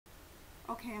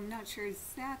Okay, I'm not sure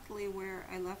exactly where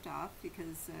I left off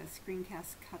because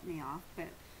screencast cut me off, but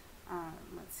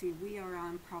let's see, we are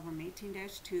on problem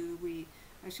 18-2.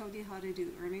 I showed you how to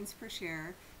do earnings per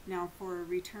share. Now for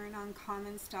return on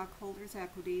common stockholders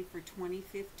equity for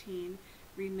 2015,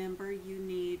 remember you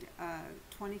need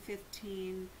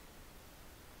 2015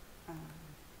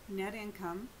 net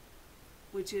income,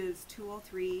 which is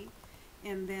 203,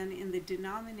 and then in the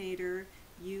denominator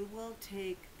you will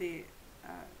take the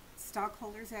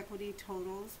stockholders equity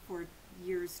totals for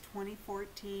years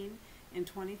 2014 and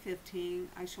 2015.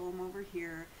 I show them over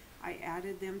here. I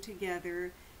added them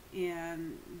together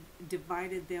and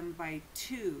divided them by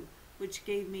 2, which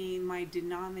gave me my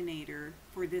denominator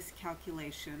for this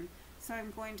calculation. So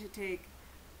I'm going to take,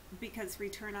 because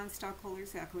return on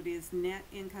stockholders equity is net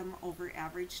income over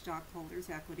average stockholders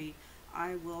equity,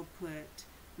 I will put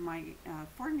my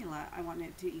formula, I want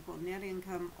it to equal net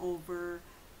income over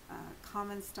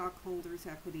common stockholders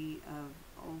equity of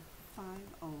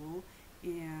 050,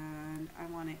 and I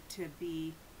want it to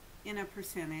be in a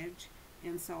percentage,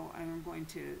 and so I'm going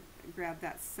to grab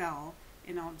that cell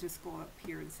and I'll just go up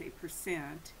here and say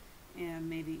percent and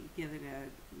maybe give it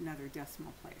another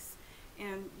decimal place.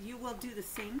 And you will do the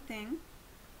same thing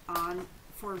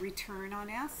for return on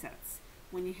assets.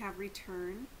 When you have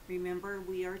return, remember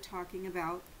we're talking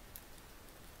about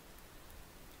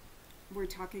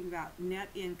net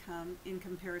income in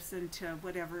comparison to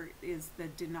whatever is the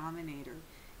denominator.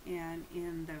 And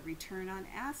in the return on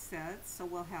assets, so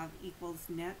we'll have equals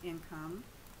net income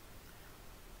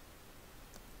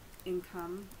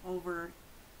over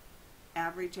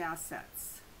average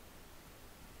assets.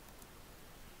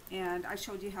 And I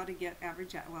showed you how to get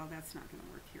average, well, that's not going to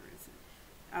work here, is it?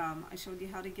 I showed you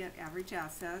how to get average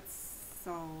assets,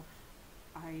 so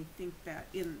I think that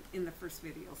in the first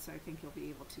video, so I think you'll be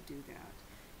able to do that.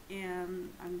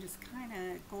 And I'm just kind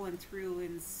of going through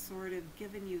and sort of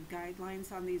giving you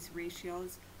guidelines on these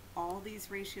ratios. All these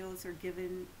ratios are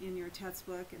given in your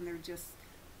textbook, and they're just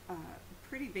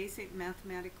pretty basic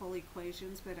mathematical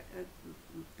equations, but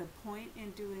the point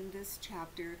in doing this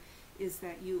chapter is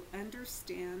that you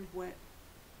understand what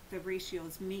the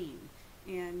ratios mean,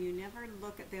 and you never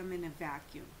look at them in a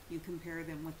vacuum. You compare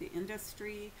them with the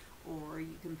industry, or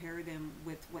you compare them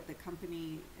with what the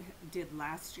company did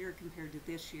last year compared to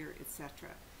this year,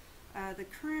 etc. The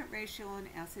current ratio and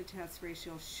asset test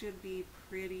ratio should be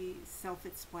pretty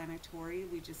self-explanatory.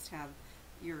 We just have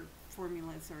your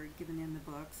formulas are given in the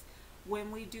books.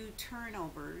 When we do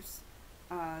turnovers,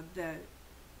 the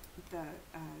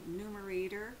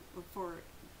numerator for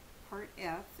part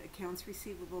F, accounts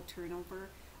receivable turnover,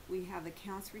 we have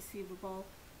accounts receivable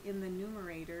in the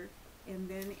numerator, and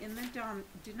then in the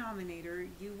denominator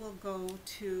you will go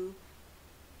to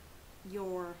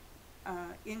your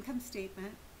income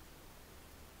statement,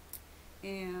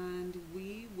 and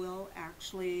we will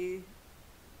actually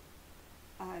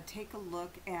take a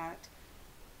look at,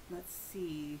 let's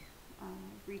see,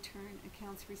 return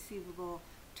accounts receivable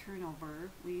turnover.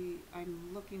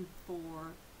 I'm looking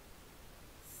for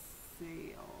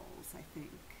sales, I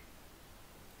think.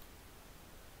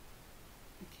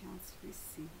 Accounts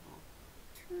receivable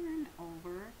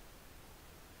turnover.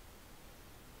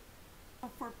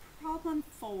 For problem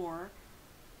 4,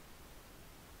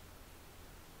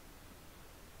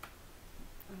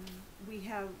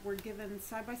 we're given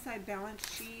side-by-side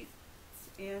balance sheets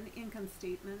and income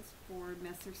statements for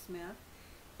Messerschmitt,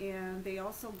 and they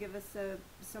also give us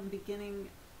some beginning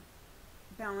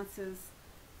balances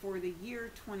for the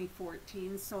year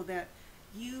 2014 so that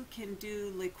you can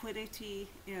do liquidity.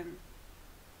 And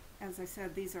as I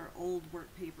said, these are old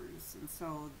work papers, and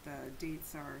so the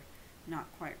dates are not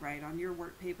quite right. On your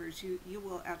work papers, you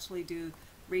will actually do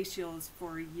ratios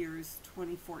for years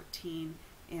 2014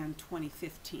 and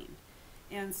 2015.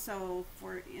 And so,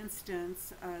 for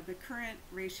instance, the current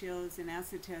ratios and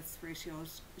asset test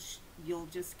ratios, you'll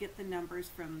just get the numbers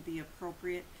from the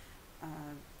appropriate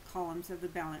columns of the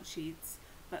balance sheets.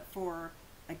 But for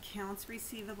accounts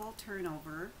receivable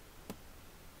turnover,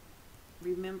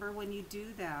 remember when you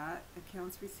do that,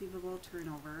 accounts receivable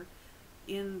turnover,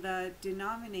 in the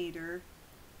denominator,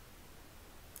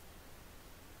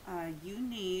 you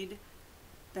need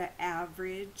the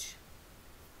average.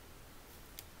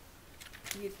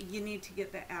 You need to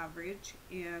get the average,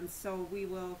 and so we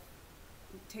will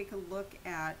take a look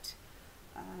at,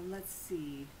 let's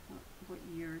see, what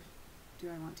year do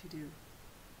I want to do?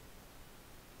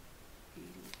 80.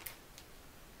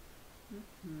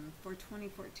 For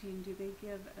 2014, do they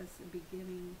give us a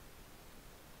beginning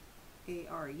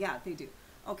AR? Yeah, they do.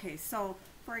 Okay, so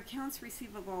for accounts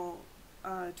receivable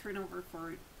turnover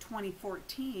for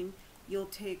 2014, you'll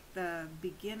take the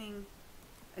beginning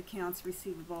accounts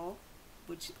receivable,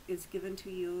 which is given to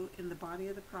you in the body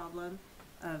of the problem,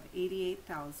 of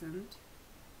 88,000,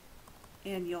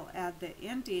 and you'll add the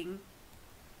ending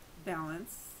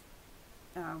balance,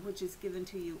 which is given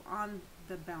to you on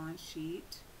the balance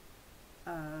sheet,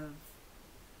 of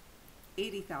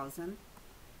 80,000,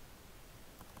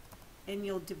 and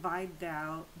you'll divide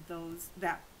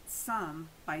that sum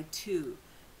by 2,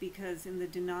 because in the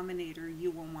denominator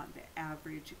you will want the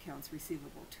average accounts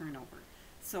receivable turnover.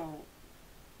 So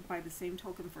by the same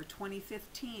token, for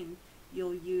 2015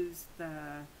 you'll use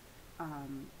the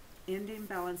ending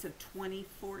balance of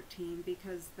 2014,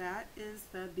 because that is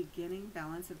the beginning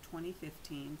balance of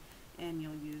 2015, and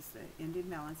you'll use the ending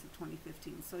balance of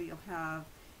 2015. So you'll have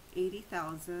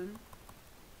 80,000,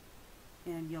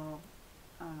 and you'll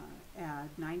add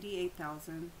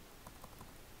 98,000,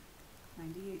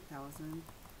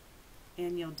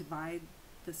 and you'll divide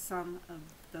the sum of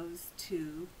those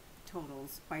two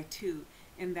totals by 2,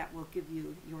 and that will give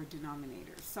you your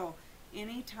denominator. So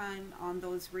anytime on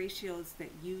those ratios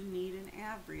that you need an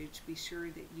average, be sure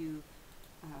that you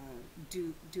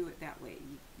do it that way.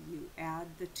 You add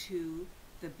the 2,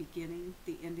 the beginning,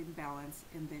 the ending balance,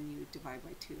 and then you divide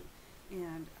by 2.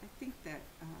 And I think that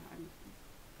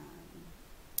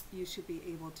you should be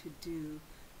able to do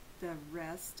the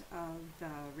rest of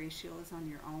the ratios on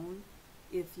your own.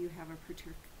 If you have a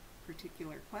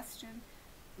particular question,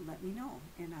 let me know,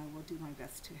 and I will do my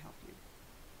best to help you.